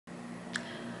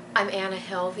I'm Anna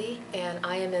Helvey, and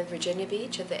I am in Virginia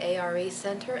Beach at the ARE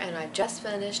Center, and I've just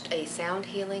finished a sound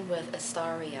healing with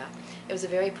Astaria. It was a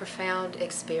very profound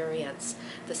experience,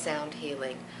 the sound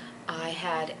healing. I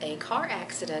had a car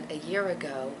accident a year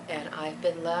ago, and I've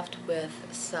been left with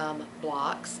some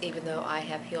blocks. Even though I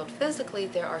have healed physically,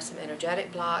 there are some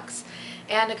energetic blocks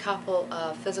and a couple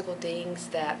of physical dings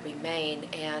that remain.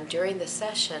 And during the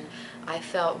session, I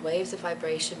felt waves of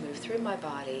vibration move through my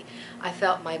body. I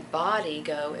felt my body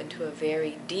go into a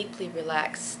very deeply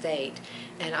relaxed state,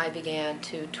 and I began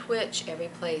to twitch every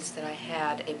place that I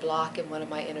had a block in one of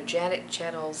my energetic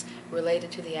channels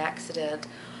related to the accident.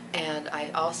 And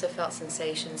I also felt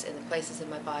sensations in the places in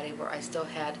my body where I still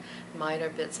had minor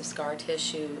bits of scar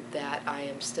tissue that I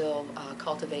am still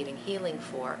cultivating healing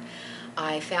for.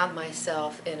 I found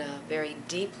myself in a very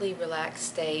deeply relaxed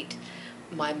state.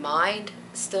 My mind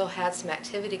still had some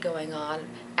activity going on.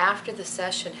 After the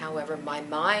session, however, my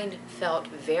mind felt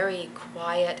very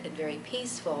quiet and very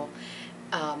peaceful,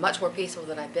 much more peaceful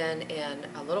than I've been in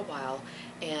a little while,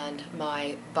 and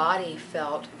my body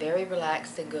felt very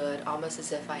relaxed and good, almost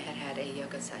as if I had had a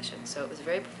yoga session. So it was a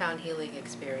very profound healing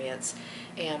experience,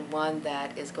 and one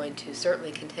that is going to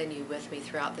certainly continue with me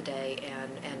throughout the day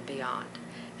and beyond,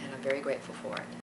 and I'm very grateful for it.